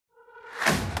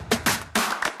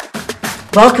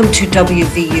Welcome to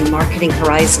WVU Marketing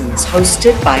Horizons,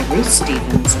 hosted by Ruth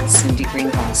Stevens and Cindy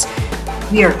Greengrass.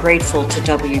 We are grateful to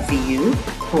WVU,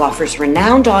 who offers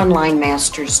renowned online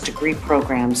master's degree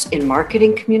programs in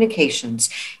marketing communications,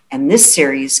 and this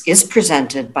series is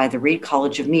presented by the Reed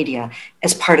College of Media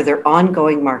as part of their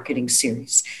ongoing marketing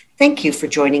series. Thank you for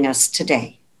joining us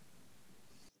today.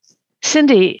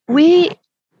 Cindy, we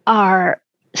are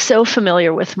so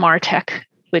familiar with MarTech,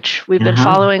 which we've been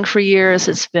following for years.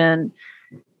 It's been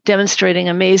demonstrating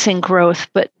amazing growth.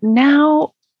 But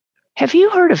now, have you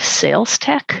heard of sales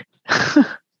tech?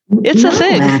 It's a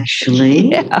thing. Actually.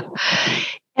 Yeah.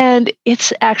 And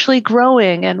it's actually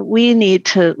growing. And we need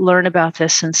to learn about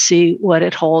this and see what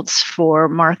it holds for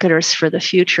marketers for the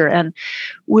future. And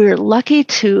we're lucky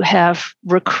to have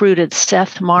recruited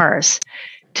Seth Mars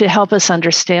to help us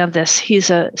understand this.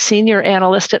 He's a senior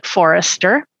analyst at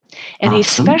Forrester, and he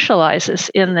specializes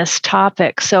in this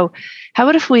topic. So how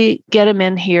about if we get him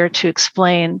in here to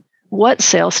explain what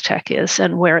sales tech is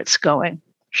and where it's going?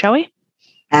 Shall we?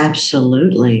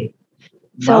 Absolutely.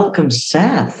 Welcome,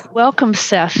 Seth. Welcome,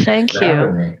 Seth. Thank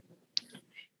you.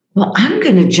 Well, I'm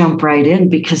going to jump right in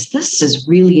because this is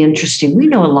really interesting. We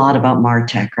know a lot about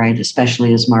MarTech, right?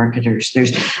 Especially as marketers.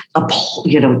 There's a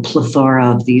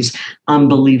plethora of these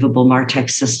unbelievable MarTech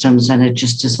systems, and it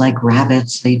just is like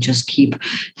rabbits. They just keep,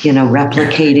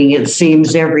 replicating, it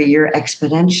seems, every year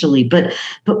exponentially. But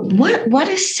what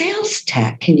is sales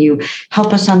tech? Can you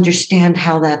help us understand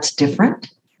how that's different?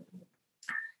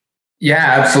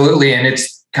 Yeah, absolutely. And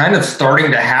it's kind of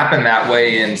starting to happen that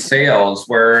way in sales,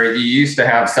 where you used to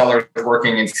have sellers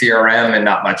working in CRM and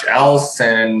not much else.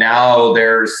 And now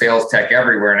there's sales tech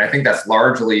everywhere. And I think that's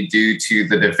largely due to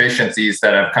the deficiencies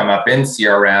that have come up in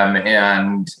CRM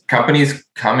and companies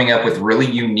coming up with really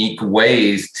unique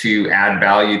ways to add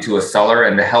value to a seller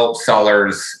and to help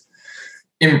sellers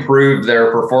improve their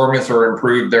performance or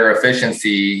improve their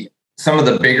efficiency. Some of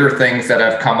the bigger things that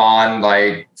have come on,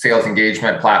 like sales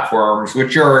engagement platforms,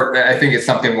 which I think is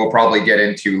something we'll probably get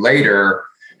into later.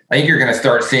 I think you're going to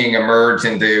start seeing emerge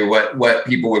into what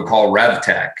people would call rev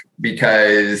tech,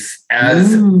 because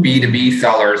as B2B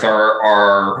sellers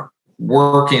are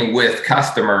working with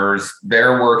customers,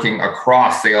 they're working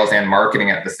across sales and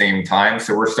marketing at the same time.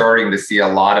 So we're starting to see a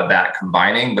lot of that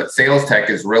combining, but sales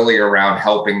tech is really around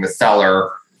helping the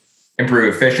seller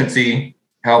improve efficiency,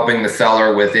 helping the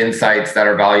seller with insights that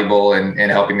are valuable and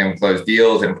helping them close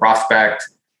deals and prospect.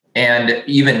 And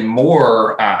even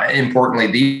more importantly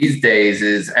these days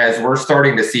is, as we're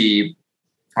starting to see,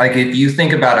 like if you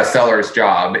think about a seller's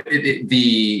job,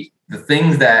 the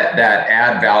things that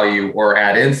add value or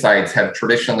add insights have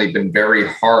traditionally been very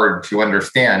hard to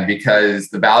understand, because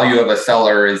the value of a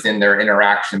seller is in their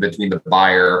interaction between the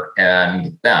buyer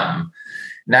and them.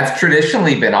 And that's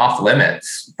traditionally been off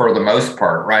limits for the most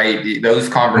part, right? Those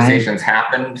conversations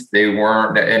happened. They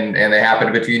weren't, and they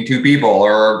happened between two people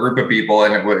or a group of people,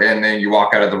 and then you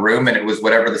walk out of the room, and it was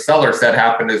whatever the seller said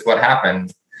happened is what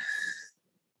happened.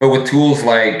 But with tools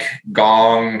like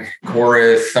Gong,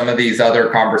 Chorus, some of these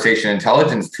other conversation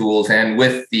intelligence tools, and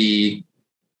with the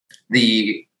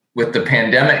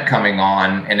pandemic coming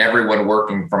on and everyone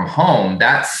working from home,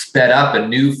 that sped up a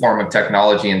new form of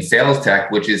technology in sales tech,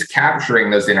 which is capturing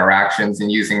those interactions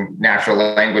and using natural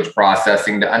language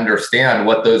processing to understand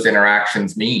what those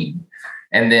interactions mean.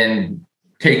 And then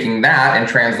taking that and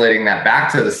translating that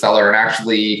back to the seller and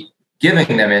actually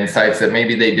giving them insights that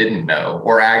maybe they didn't know,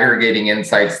 or aggregating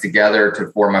insights together to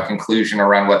form a conclusion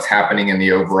around what's happening in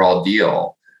the overall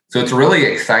deal. So it's a really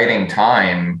exciting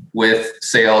time with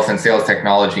sales and sales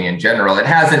technology in general. It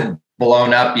hasn't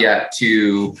blown up yet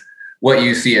to what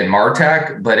you see in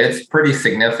MarTech, but it's pretty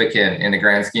significant in the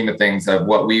grand scheme of things of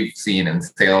what we've seen in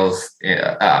sales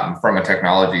from a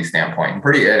technology standpoint.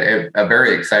 A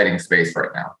very exciting space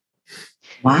right now.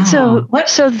 Wow. So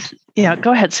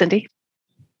go ahead, Cindy.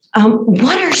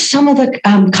 What are some of the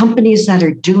companies that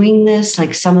are doing this,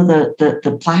 like some of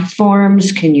the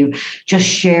platforms? Can you just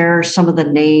share some of the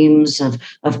names of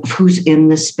who's in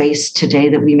this space today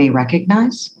that we may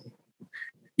recognize?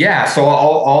 Yeah, so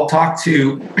I'll talk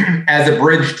to as a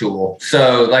bridge tool.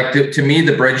 So like to me,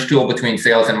 the bridge tool between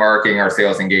sales and marketing are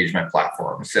sales engagement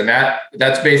platforms. And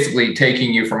that's basically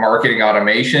taking you from marketing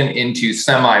automation into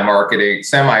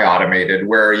semi-automated,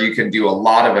 where you can do a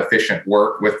lot of efficient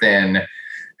work within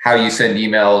how you send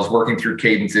emails, working through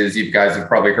cadences. You guys have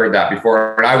probably heard that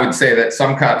before. And I would say that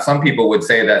some people would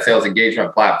say that sales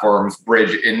engagement platforms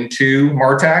bridge into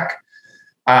MarTech.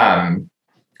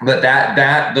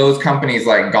 But those companies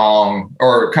like Gong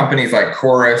or companies like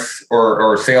Chorus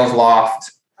or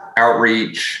SalesLoft,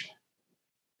 Outreach,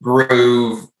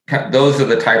 Groove, those are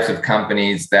the types of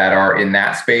companies that are in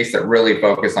that space that really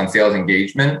focus on sales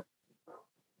engagement.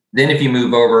 Then if you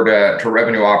move over to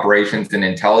revenue operations and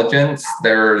intelligence,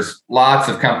 there's lots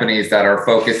of companies that are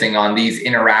focusing on these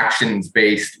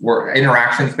interactions-based work,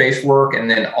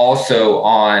 and then also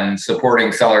on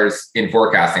supporting sellers in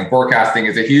forecasting. Forecasting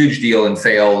is a huge deal in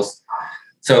sales.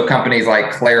 So companies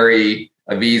like Clari,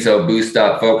 Aviso,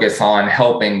 BoostUp focus on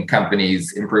helping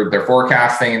companies improve their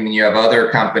forecasting. And then you have other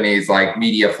companies like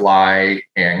Mediafly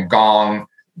and Gong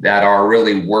that are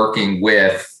really working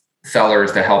with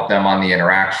sellers to help them on the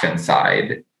interaction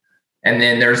side. And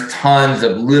then there's tons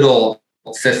of little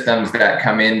systems that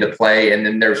come into play. And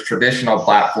then there's traditional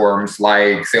platforms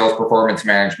like sales performance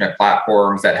management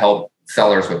platforms that help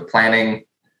sellers with planning,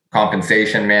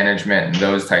 compensation management, and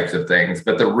those types of things.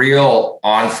 But the real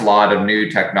onslaught of new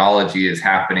technology is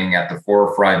happening at the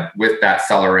forefront with that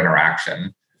seller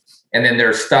interaction. And then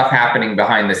there's stuff happening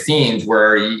behind the scenes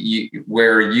where you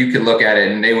could look at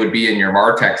it and they would be in your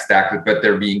MarTech stack, but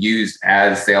they're being used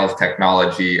as sales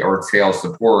technology or sales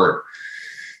support.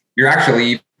 You're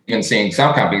actually even seeing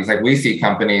some companies, like we see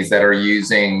companies that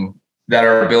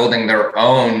are building their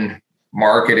own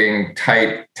marketing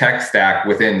type tech stack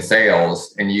within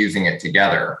sales and using it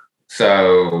together.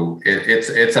 So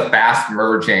it's a fast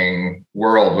merging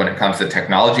world when it comes to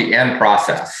technology and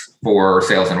process for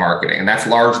sales and marketing. And that's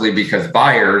largely because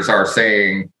buyers are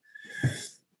saying,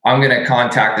 I'm going to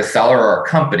contact a seller or a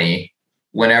company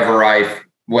whenever I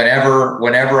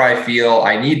feel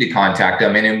I need to contact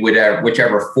them and in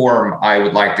whichever form I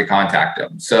would like to contact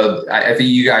them. So I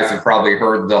think you guys have probably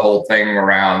heard the whole thing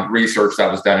around research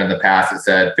that was done in the past. It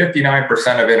said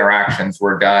 59% of interactions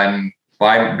were done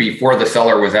before the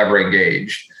seller was ever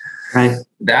engaged. Right.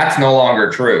 That's no longer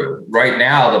true. Right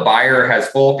now, the buyer has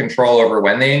full control over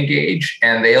when they engage,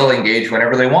 and they'll engage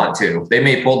whenever they want to. They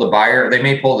may pull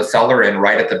the seller in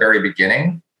right at the very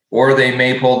beginning, or they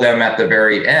may pull them at the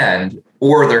very end,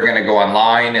 or they're going to go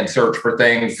online and search for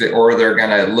things, or they're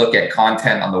going to look at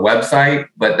content on the website.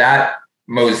 But that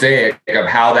mosaic of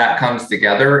how that comes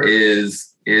together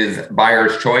is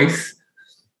buyer's choice.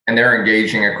 And they're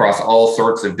engaging across all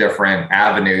sorts of different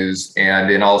avenues and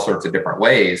in all sorts of different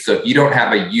ways. So if you don't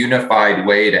have a unified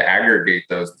way to aggregate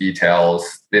those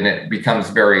details, then it becomes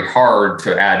very hard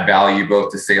to add value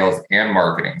both to sales and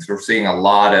marketing. So we're seeing a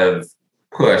lot of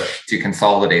push to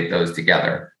consolidate those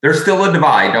together. There's still a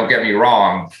divide, don't get me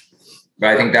wrong, but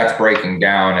I think that's breaking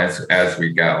down as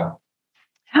we go.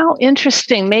 How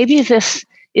interesting. Maybe this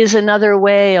is another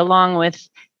way, along with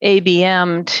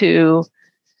ABM, to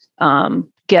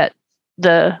get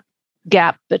the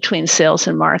gap between sales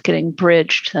and marketing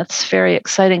bridged. That's very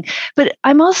exciting. But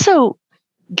I'm also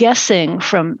guessing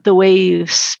from the way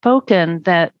you've spoken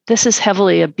that this is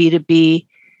heavily a B2B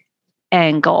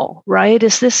angle, right?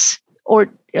 Is this, or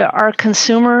are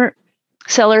consumer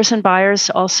sellers and buyers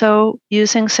also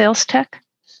using sales tech?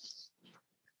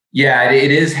 Yeah, it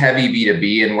is heavy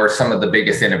B2B, and where some of the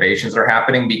biggest innovations are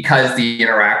happening because the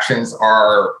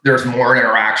there's more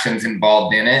interactions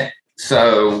involved in it.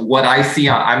 So what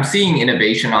I'm seeing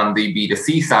innovation on the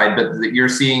B2C side, but you're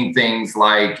seeing things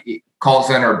like call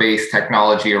center-based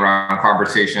technology around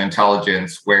conversation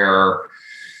intelligence, where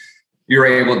you're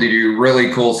able to do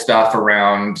really cool stuff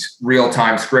around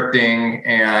real-time scripting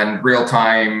and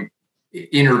real-time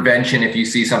intervention if you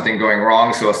see something going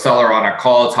wrong. So a seller on a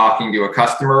call talking to a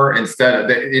customer, instead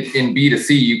of in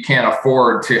B2C, you can't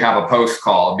afford to have a post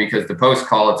call because the post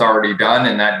call, it's already done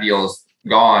and that deal's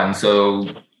gone. So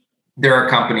there are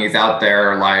companies out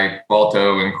there like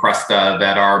Balto and Cresta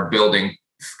that are building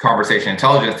conversation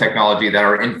intelligence technology that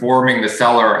are informing the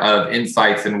seller of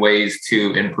insights and ways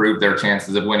to improve their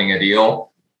chances of winning a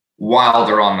deal while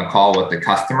they're on the call with the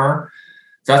customer.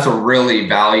 So that's a really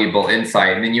valuable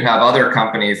insight. And then you have other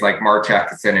companies like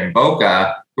Marchex and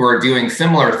Invoca who are doing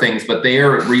similar things, but they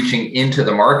are reaching into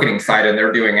the marketing side and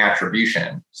they're doing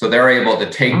attribution. So they're able to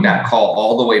take that call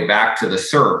all the way back to the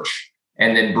search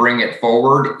and then bring it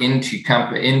forward into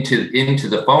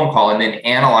the phone call and then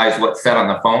analyze what's said on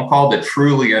the phone call to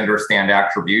truly understand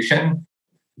attribution.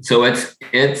 So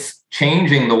it's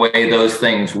changing the way those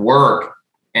things work,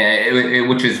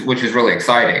 which is really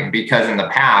exciting, because in the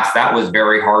past that was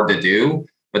very hard to do,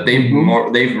 but they've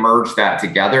merged that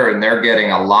together and they're getting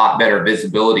a lot better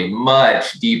visibility,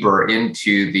 much deeper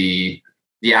into the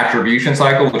attribution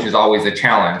cycle, which is always a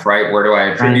challenge, right? Where do I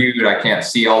attribute? I can't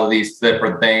see all of these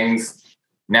different things.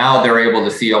 Now they're able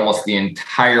to see almost the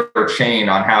entire chain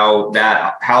on how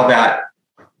that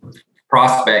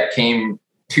prospect came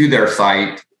to their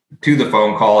site, to the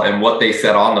phone call, and what they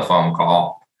said on the phone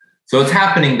call. So it's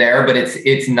happening there, but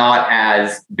it's not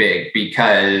as big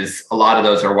because a lot of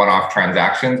those are one-off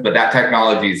transactions, but that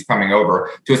technology is coming over.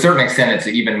 To a certain extent, it's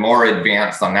even more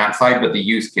advanced on that side, but the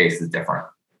use case is different.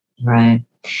 Right.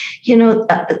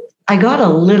 I got a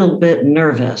little bit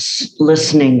nervous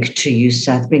listening to you,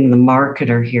 Seth, being the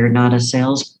marketer here, not a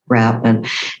sales rep,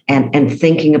 and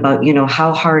thinking about,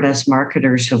 how hard us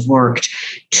marketers have worked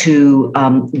to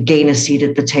gain a seat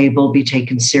at the table, be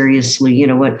taken seriously.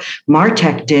 What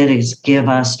MarTech did is give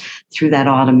us, through that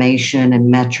automation and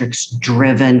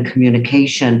metrics-driven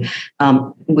communication,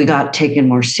 we got taken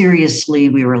more seriously.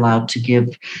 We were allowed to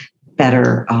give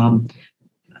better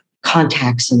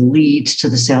contacts and leads to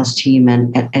the sales team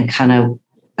and kind of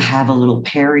have a little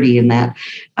parity in that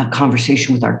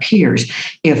conversation with our peers.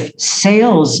 If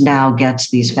sales now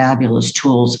gets these fabulous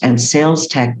tools and sales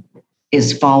tech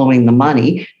is following the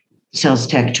money, sales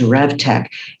tech to rev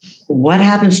tech, what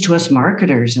happens to us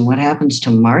marketers and what happens to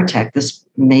MarTech? This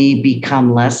may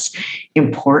become less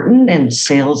important and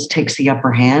sales takes the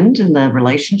upper hand in the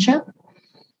relationship.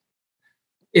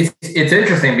 It's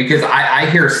interesting because I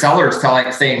hear sellers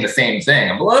saying the same thing.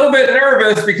 I'm a little bit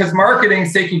nervous because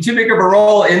marketing's taking too big of a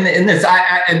role in this.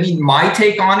 I mean, my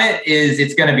take on it is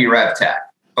it's going to be rev tech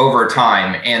over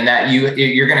time, and that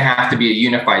you're going to have to be a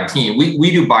unified team.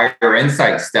 We do buyer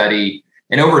insight study,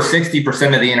 and over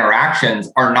 60% of the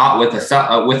interactions are not with a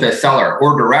seller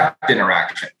or direct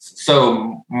interactions.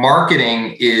 So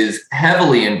marketing is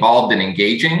heavily involved in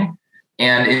engaging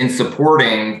and in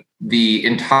supporting the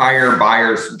entire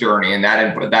buyer's journey and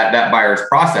that buyer's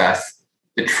process.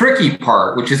 The tricky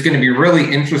part, which is going to be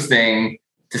really interesting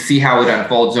to see how it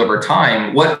unfolds over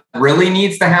time, what really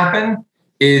needs to happen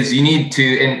is you need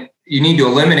to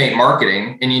eliminate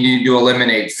marketing, and you need to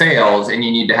eliminate sales, and you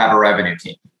need to have a revenue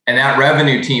team. And that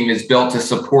revenue team is built to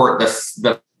support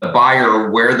the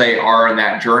buyer where they are in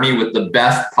that journey with the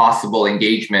best possible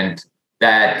engagement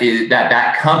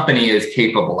that company is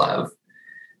capable of.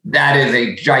 That is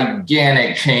a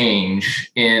gigantic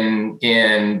change in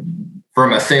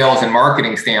from a sales and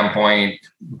marketing standpoint.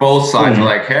 Both sides are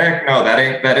like, heck no,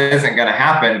 that isn't going to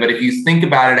happen. But if you think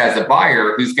about it as a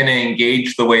buyer who's going to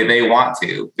engage the way they want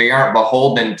to, they aren't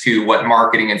beholden to what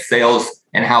marketing and sales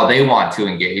and how they want to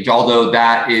engage. Although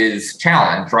that is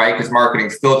challenged, right? Because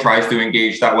marketing still tries to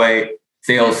engage that way.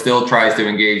 Sales still tries to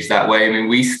engage that way. I mean,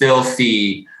 we still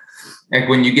see, like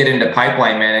when you get into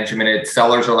pipeline management,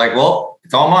 sellers are like, well,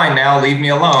 it's all mine now, leave me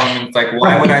alone. And it's like,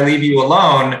 why would I leave you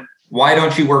alone? Why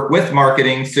don't you work with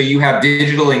marketing so you have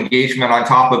digital engagement on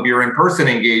top of your in-person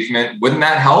engagement? Wouldn't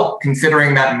that help,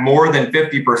 considering that more than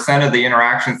 50% of the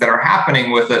interactions that are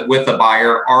happening with a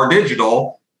buyer are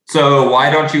digital? So why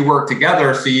don't you work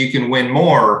together so you can win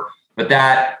more? But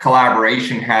that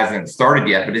collaboration hasn't started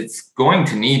yet, but it's going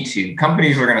to need to.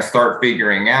 Companies are going to start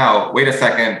figuring out, wait a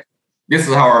second, this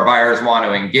is how our buyers want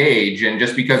to engage. And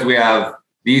just because we have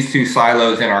these two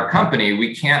silos in our company,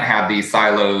 we can't have these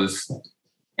silos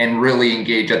and really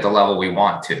engage at the level we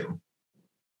want to.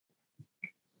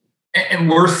 And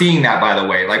we're seeing that, by the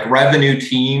way, like revenue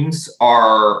teams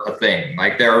are a thing.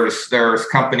 Like there's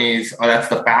companies, that's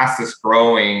the fastest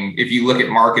growing. If you look at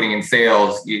marketing and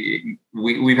sales,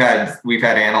 we've had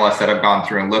analysts that have gone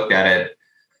through and looked at it.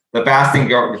 The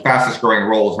fastest growing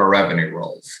roles are revenue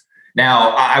roles. Now,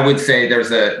 I would say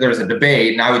there's a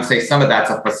debate, and I would say some of that's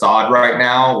a facade right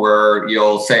now, where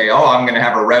you'll say, oh, I'm going to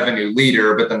have a revenue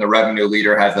leader, but then the revenue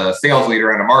leader has a sales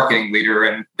leader and a marketing leader,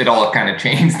 and it all kind of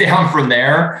chains down from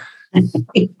there.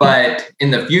 But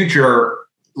in the future,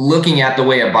 looking at the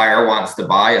way a buyer wants to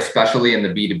buy, especially in the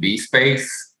B2B space,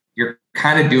 you're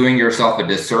kind of doing yourself a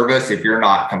disservice if you're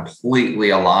not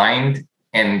completely aligned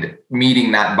and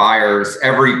meeting that buyer's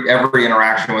every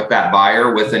interaction with that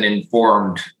buyer with an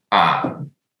informed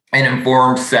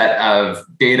set of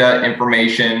data,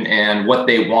 information, and what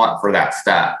they want for that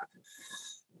step.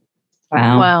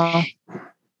 Wow.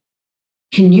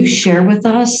 Can you share with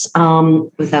us,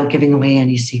 without giving away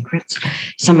any secrets,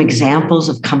 some examples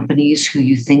of companies who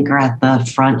you think are at the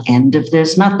front end of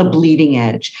this, not the bleeding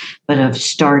edge, but have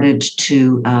started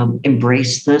to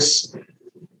embrace this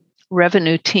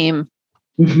revenue team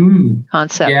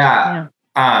concept? Yeah.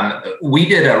 We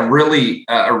did a really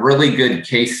good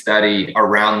case study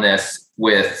around this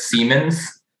with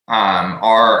Siemens.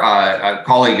 A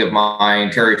colleague of mine,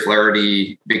 Terry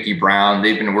Flaherty, Vicki Brown,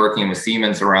 they've been working with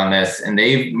Siemens around this, and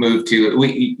they've moved to,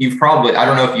 I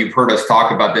don't know if you've heard us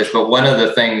talk about this, but one of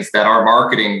the things that our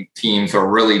marketing teams are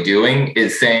really doing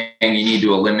is saying you need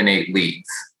to eliminate leads.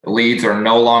 Leads are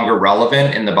no longer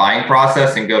relevant in the buying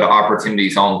process and go to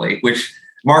opportunities only, which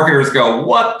marketers go,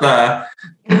 what the?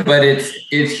 But it's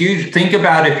huge. Think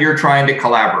about if you're trying to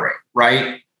collaborate,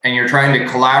 right? and you're trying to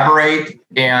collaborate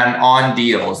and on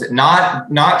deals, not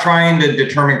trying to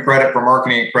determine credit for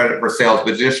marketing and credit for sales,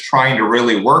 but just trying to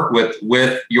really work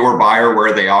with your buyer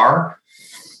where they are,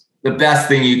 the best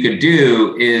thing you could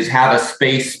do is have a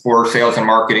space for sales and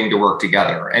marketing to work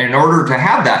together. And in order to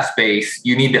have that space,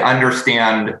 you need to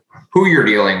understand who you're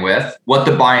dealing with, what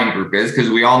the buying group is, because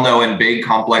we all know in big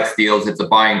complex deals, it's a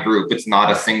buying group. It's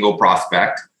not a single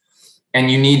prospect. And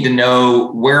you need to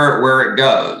know where it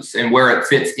goes and where it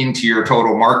fits into your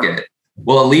total market.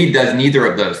 Well, a lead does neither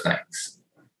of those things.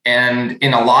 And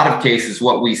in a lot of cases,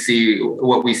 what we see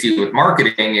with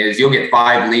marketing is you'll get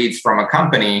 5 leads from a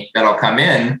company that'll come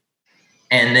in,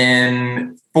 and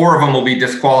then 4 of them will be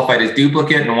disqualified as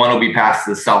duplicate and 1 will be passed to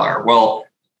the seller. Well,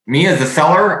 me as a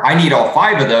seller, I need all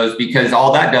 5 of those, because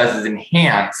all that does is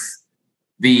enhance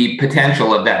the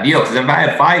potential of that deal. Because if I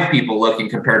have 5 people looking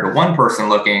compared to 1 person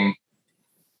looking,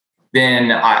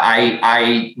 then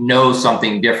I know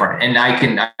something different, and I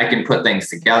can put things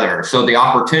together. So the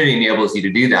opportunity enables you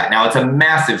to do that. Now, it's a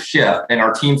massive shift, and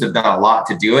our teams have done a lot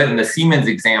to do it. And the Siemens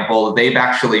example, they've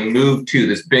actually moved to,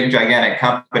 this big gigantic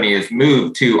company has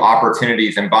moved to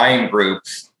opportunities and buying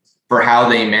groups for how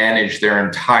they manage their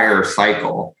entire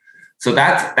cycle. So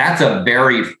that's a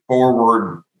very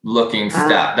forward-looking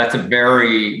step. That's a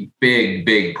very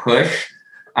big push.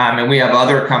 And we have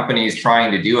other companies trying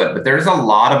to do it, but there's a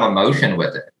lot of emotion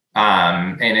with it.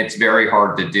 And it's very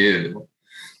hard to do.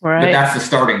 Right. But that's the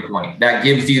starting point. That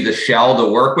gives you the shell to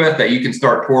work with, that you can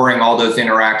start pouring all those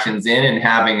interactions in and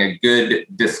having a good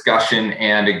discussion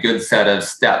and a good set of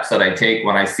steps that I take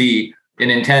when I see an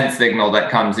intent signal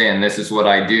that comes in. This is what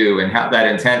I do, and how that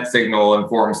intent signal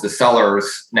informs the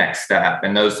seller's next step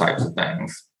and those types of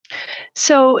things.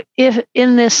 So if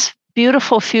in this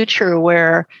beautiful future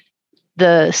where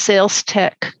the sales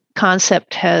tech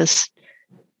concept has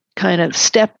kind of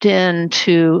stepped in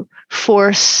to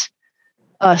force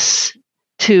us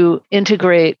to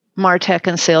integrate MarTech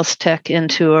and sales tech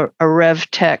into a rev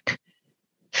tech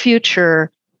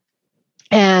future,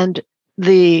 and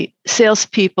the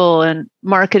salespeople and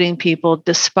marketing people,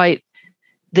 despite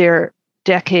their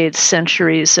decades,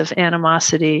 centuries of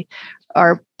animosity,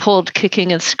 are pulled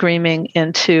kicking and screaming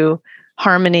into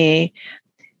harmony,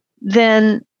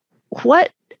 then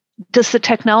what does the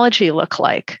technology look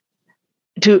like?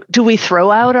 Do we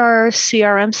throw out our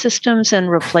CRM systems and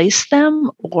replace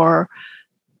them, or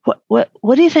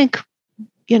what do you think?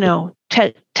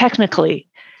 Technically,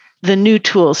 the new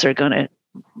tools are going to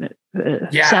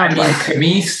sound like. To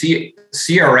me,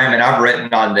 CRM, and I've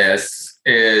written on this,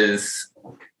 is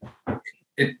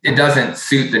it doesn't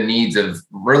suit the needs of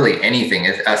really anything.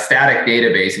 It's a static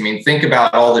database. I mean, think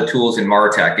about all the tools in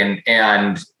MarTech,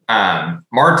 and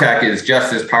MarTech is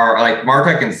just as powerful. Like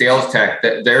MarTech and sales tech,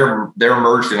 that they're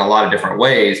merged in a lot of different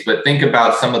ways. But think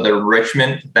about some of the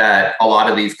enrichment that a lot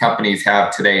of these companies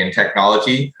have today in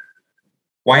technology.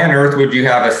 Why on earth would you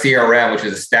have a CRM, which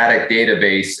is a static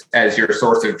database, as your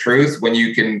source of truth when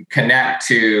you can connect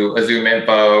to a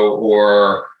ZoomInfo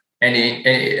or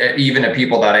even a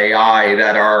People.ai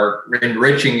that are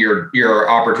enriching your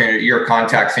opportunity, your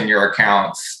contacts and your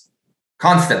accounts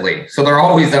constantly? So they're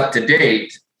always up to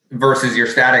date versus your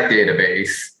static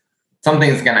database.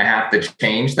 Something's going to have to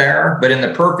change there. But in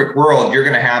the perfect world, you're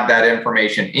going to have that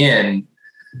information in.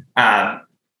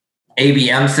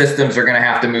 ABM systems are going to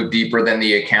have to move deeper than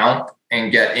the account and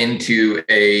get into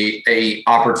a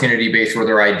opportunity base where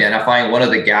they're identifying. One of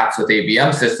the gaps with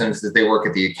ABM systems is they work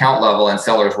at the account level and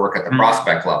sellers work at the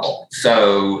prospect level.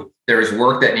 So there's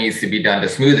work that needs to be done to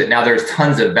smooth it. Now, there's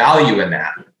tons of value in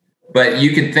that. But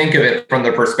you can think of it from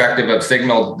the perspective of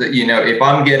signal. That, if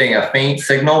I'm getting a faint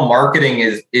signal, marketing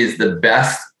is the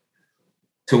best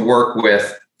to work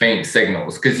with faint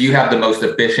signals, because you have the most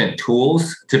efficient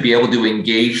tools to be able to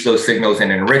engage those signals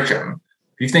and enrich them.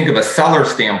 If you think of a seller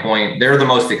standpoint, they're the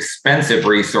most expensive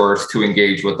resource to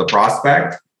engage with the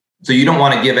prospect. So you don't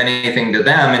want to give anything to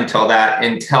them until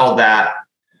that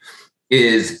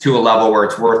is to a level where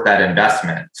it's worth that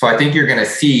investment. So I think you're going to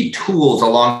see tools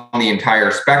along the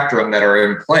entire spectrum that are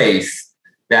in place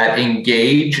that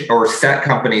engage or set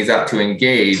companies up to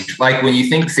engage. Like when you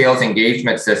think sales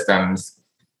engagement systems,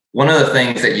 one of the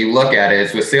things that you look at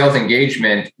is with sales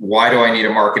engagement, why do I need a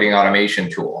marketing automation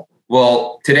tool?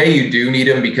 Well, today you do need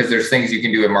them because there's things you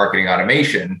can do in marketing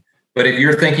automation. But if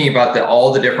you're thinking about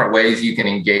all the different ways you can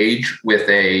engage with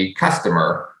a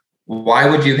customer, why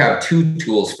would you have 2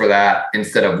 tools for that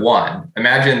instead of 1?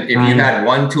 Imagine if you had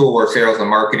 1 tool where sales and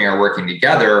marketing are working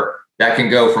together, that can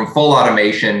go from full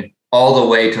automation all the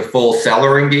way to full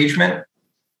seller engagement.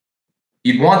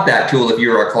 you'd want that tool if you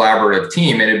were a collaborative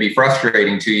team, and it'd be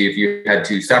frustrating to you if you had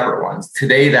two separate ones.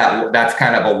 Today, that's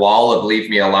kind of a wall of leave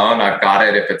me alone. I've got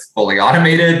it if it's fully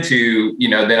automated to,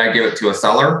 then I give it to a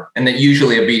seller, and that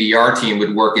usually a BDR team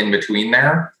would work in between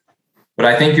there. But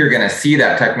I think you're going to see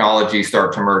that technology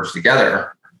start to merge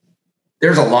together.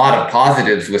 There's a lot of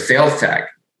positives with sales tech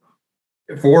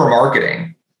for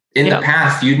marketing. In the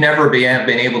past, you'd never been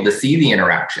able to see the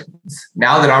interactions.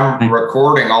 Now that I'm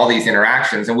recording all these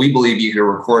interactions, and we believe you can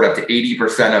record up to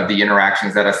 80% of the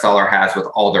interactions that a seller has with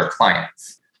all their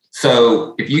clients.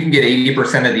 So if you can get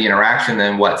 80% of the interaction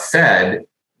and what's said,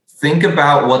 think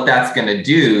about what that's going to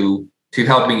do to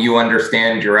helping you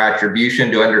understand your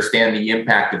attribution, to understand the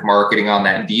impact of marketing on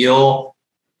that deal,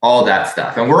 all that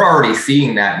stuff. And we're already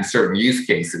seeing that in certain use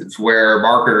cases where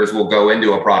marketers will go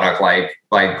into a product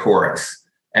like Chorus,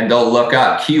 and they'll look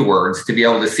up keywords to be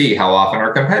able to see how often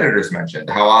are competitors mentioned,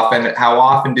 how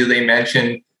often do they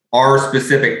mention our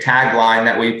specific tagline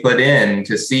that we put in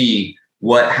to see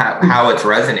how it's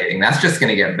resonating. That's just going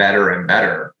to get better and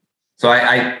better. So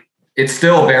it's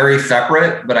still very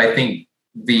separate, but I think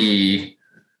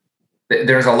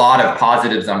there's a lot of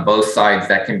positives on both sides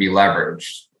that can be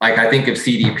leveraged. Like I think of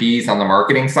CDPs on the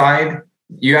marketing side.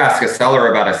 You ask a seller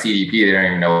about a CDP, they don't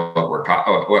even know what you're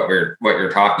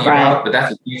talking about. But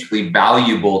that's a hugely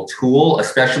valuable tool,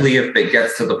 especially if it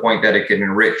gets to the point that it can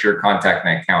enrich your contact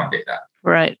and account data.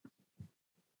 Right.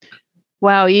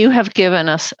 Wow, you have given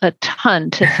us a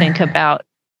ton to think about.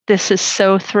 This is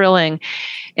so thrilling.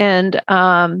 And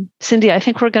Cindy, I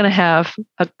think we're going to have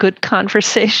a good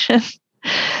conversation.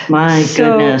 My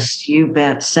goodness, you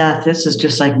bet, Seth. This is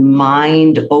just like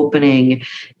mind opening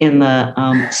in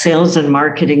the sales and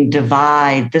marketing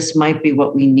divide. This might be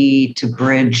what we need to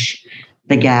bridge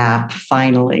the gap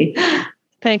finally.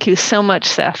 Thank you so much,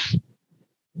 Seth.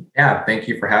 Yeah, thank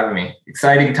you for having me.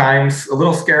 Exciting times, a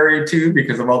little scary too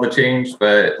because of all the change,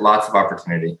 but lots of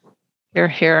opportunity. You're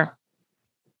here.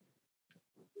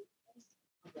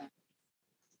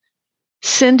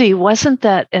 Cindy, wasn't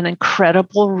that an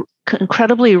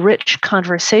incredibly rich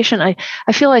conversation? I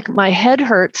feel like my head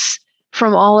hurts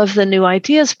from all of the new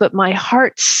ideas, but my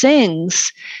heart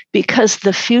sings because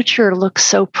the future looks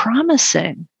so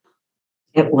promising.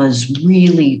 It was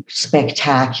really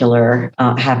spectacular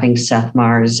having Seth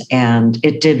Mars, and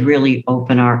it did really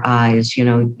open our eyes.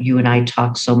 You and I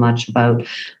talked so much about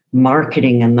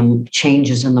marketing and the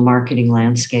changes in the marketing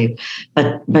landscape,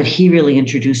 but he really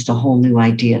introduced a whole new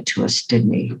idea to us,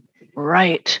 didn't he?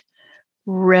 Right.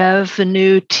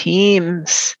 Revenue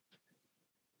teams,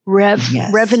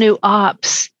 revenue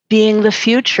ops being the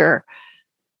future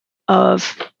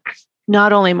of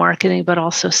not only marketing, but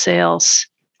also sales.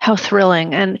 How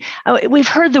thrilling. And we've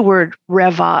heard the word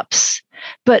RevOps,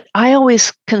 but I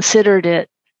always considered it,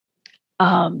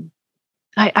 I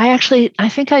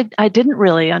think I didn't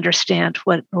really understand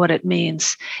what it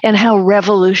means and how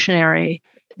revolutionary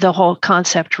the whole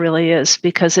concept really is,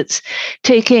 because it's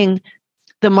taking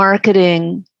the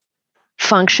marketing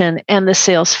function and the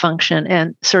sales function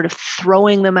and sort of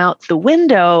throwing them out the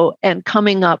window and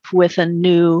coming up with a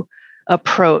new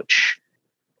approach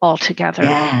altogether.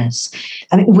 Yes.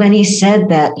 I mean, when he said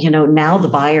that, now the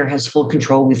buyer has full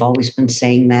control, we've always been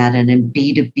saying that. And in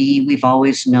B2B, we've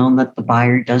always known that the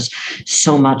buyer does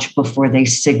so much before they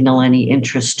signal any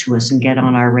interest to us and get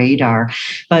on our radar.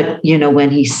 But,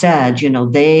 when he said,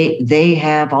 they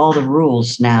have all the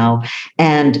rules now,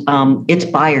 and it's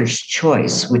buyer's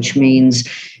choice, which means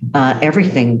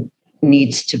everything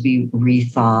needs to be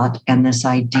rethought. And this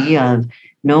idea of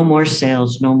no more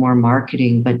sales, no more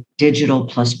marketing, but digital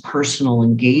plus personal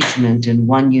engagement in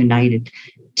one united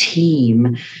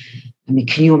team. I mean,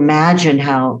 can you imagine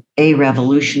how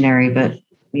revolutionary, but,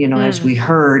 as we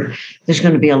heard, there's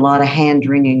going to be a lot of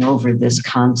hand-wringing over this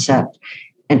concept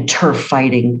and turf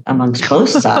fighting amongst both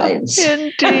sides.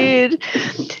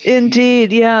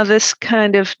 Indeed. Yeah, this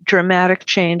kind of dramatic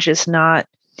change is not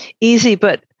easy,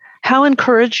 but how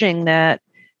encouraging that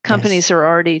companies are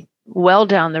already well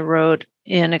down the road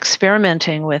in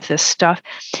experimenting with this stuff.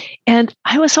 And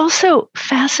I was also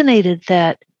fascinated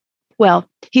that,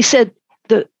 he said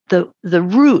the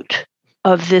root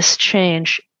of this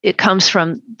change, it comes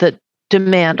from the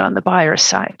demand on the buyer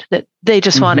side, that they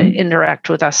just want to interact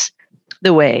with us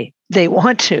the way they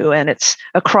want to. And it's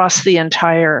across the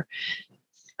entire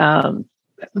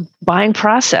buying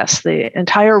process, the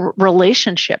entire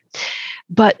relationship.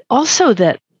 But also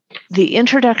that the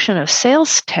introduction of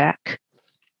sales tech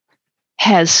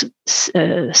has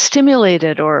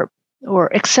stimulated or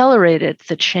accelerated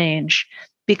the change,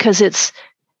 because it's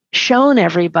shown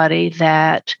everybody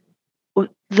that a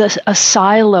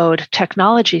siloed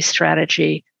technology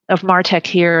strategy of MarTech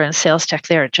here and sales tech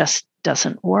there, it just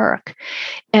doesn't work.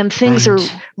 And things Right.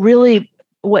 are really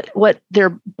what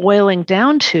they're boiling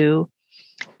down to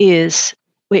is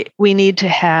we need to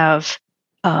have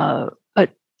a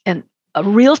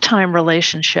real-time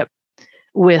relationship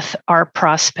with our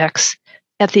prospects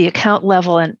at the account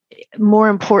level, and more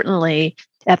importantly,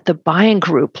 at the buying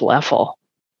group level.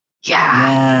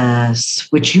 Yeah. Yes,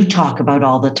 which you talk about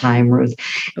all the time, Ruth.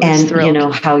 And you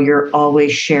know how you're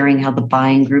always sharing how the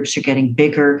buying groups are getting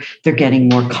bigger, they're getting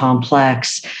more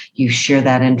complex. You share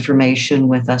that information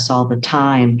with us all the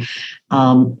time.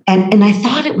 And I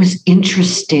thought it was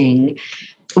interesting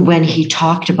when he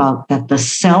talked about that the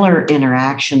seller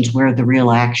interactions where the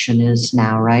real action is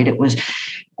now, right? It was,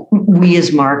 we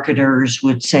as marketers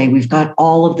would say, we've got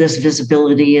all of this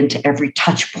visibility into every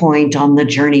touch point on the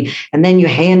journey. And then you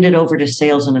hand it over to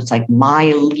sales and it's like,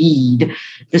 my lead,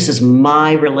 this is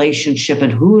my relationship.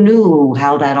 And who knew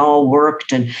how that all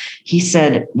worked? And he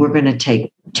said, we're going to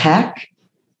take tech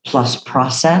plus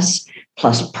process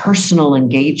plus personal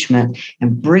engagement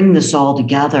and bring this all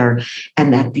together.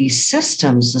 And that these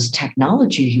systems, this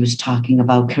technology he was talking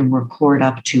about, can record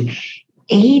up to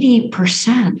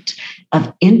 80%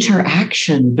 of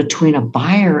interaction between a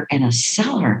buyer and a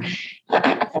seller.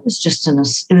 It was just it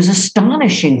was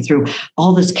astonishing through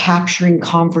all this capturing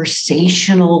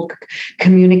conversational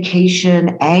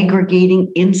communication,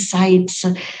 aggregating insights.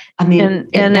 I mean,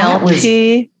 and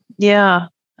NLP. Yeah,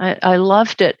 I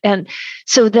loved it. And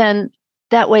so then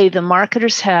that way the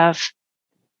marketers have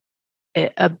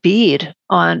a bead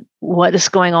on what is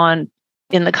going on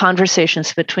in the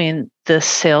conversations between the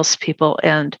salespeople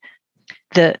and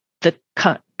the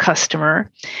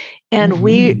customer. And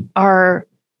we are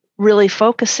really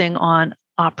focusing on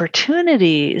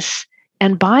opportunities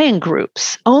and buying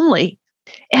groups only.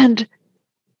 And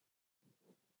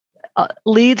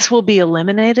leads will be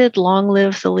eliminated. Long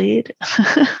live the lead.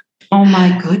 Oh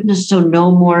my goodness. So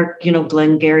no more,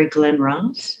 Glengarry Glen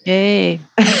Ross? Hey,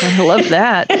 I love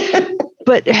that.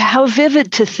 But how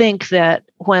vivid to think that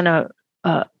when a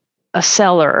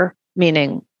seller,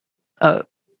 meaning a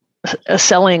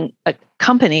selling a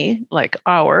company like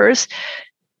ours,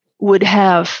 would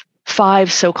have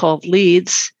 5 so-called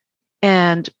leads,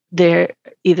 and they're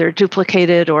either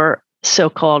duplicated or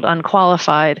so-called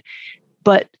unqualified,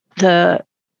 but the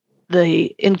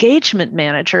engagement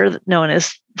manager,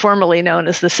 formerly known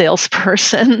as the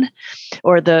salesperson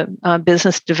or the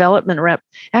business development rep,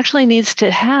 actually needs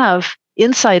to have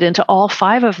insight into all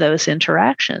 5 of those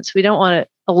interactions. We don't want to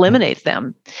eliminate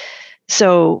them.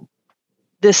 So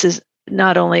this is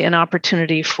not only an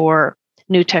opportunity for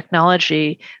new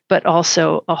technology, but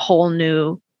also a whole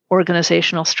new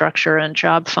organizational structure and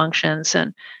job functions,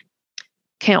 and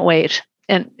can't wait.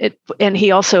 And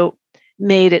he also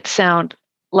made it sound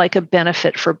like a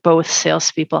benefit for both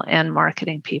salespeople and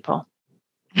marketing people.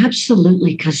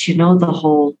 Absolutely, because the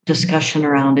whole discussion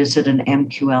around, is it an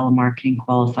MQL, a marketing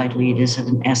qualified lead? Is it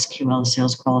an SQL, a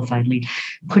sales qualified lead?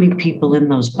 Putting people in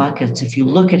those buckets. If you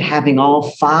look at having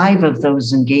all 5 of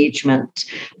those engagement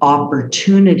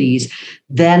opportunities,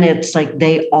 then it's like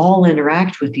they all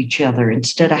interact with each other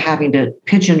instead of having to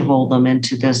pigeonhole them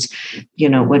into this,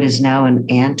 what is now an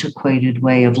antiquated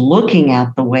way of looking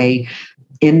at the way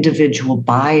individual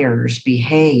buyers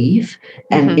behave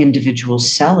and individual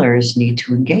sellers need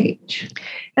to engage.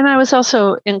 And I was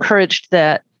also encouraged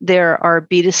that there are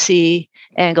B2C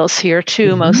angles here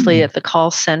too, mostly at the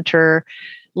call center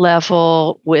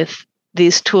level, with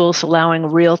these tools allowing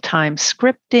real-time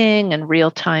scripting and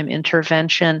real-time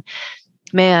intervention.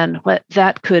 Man,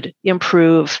 that could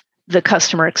improve the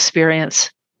customer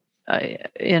experience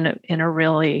in a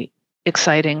really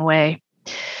exciting way.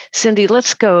 Cindy,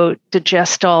 let's go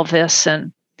digest all this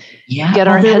and get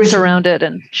our heads around it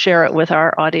and share it with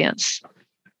our audience.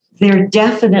 There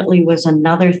definitely was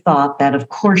another thought that, of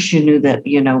course, you knew that,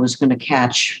 was going to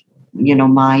catch,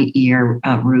 my ear,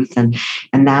 Ruth, and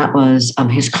that was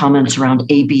his comments around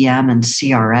ABM and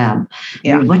CRM.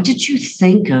 Yeah. I mean, what did you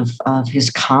think of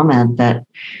his comment that,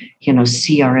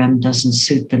 CRM doesn't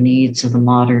suit the needs of the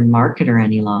modern marketer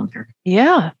any longer?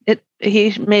 Yeah,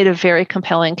 he made a very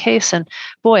compelling case. And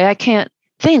boy, I can't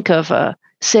think of a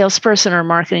salesperson or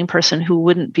marketing person who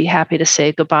wouldn't be happy to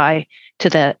say goodbye to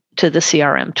the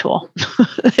CRM tool.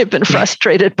 They've been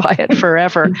frustrated by it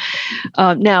forever.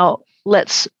 Now,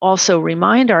 let's also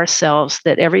remind ourselves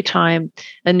that every time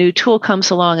a new tool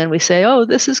comes along and we say, oh,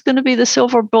 this is going to be the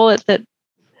silver bullet that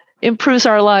improves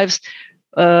our lives,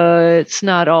 it's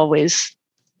not always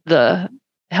the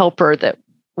helper that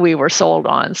we were sold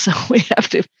on. So we have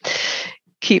to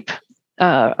keep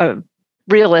a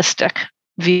realistic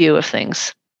view of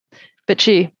things. But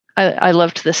gee, I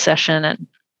loved this session, and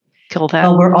kill that.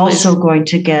 Well, we're please. also going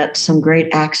to get some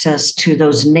great access to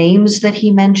those names that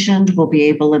he mentioned. We'll be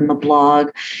able in the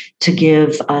blog to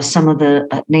give some of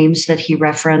the names that he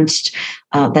referenced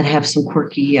that have some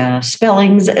quirky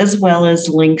spellings, as well as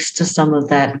links to some of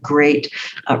that great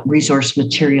resource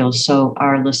material so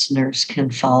our listeners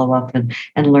can follow up and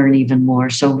learn even more.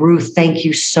 So Ruth, thank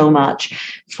you so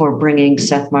much for bringing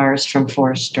Seth Mars from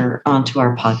Forrester onto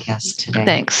our podcast today.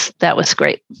 Thanks. That was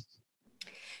great.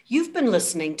 You've been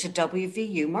listening to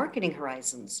WVU Marketing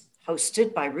Horizons,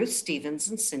 hosted by Ruth Stevens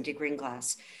and Cindy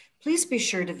Greenglass. Please be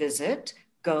sure to visit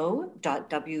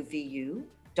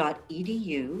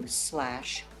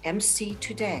go.wvu.edu/MC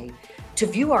Today to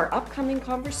view our upcoming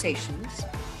conversations,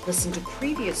 listen to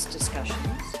previous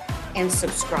discussions, and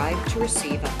subscribe to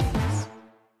receive updates.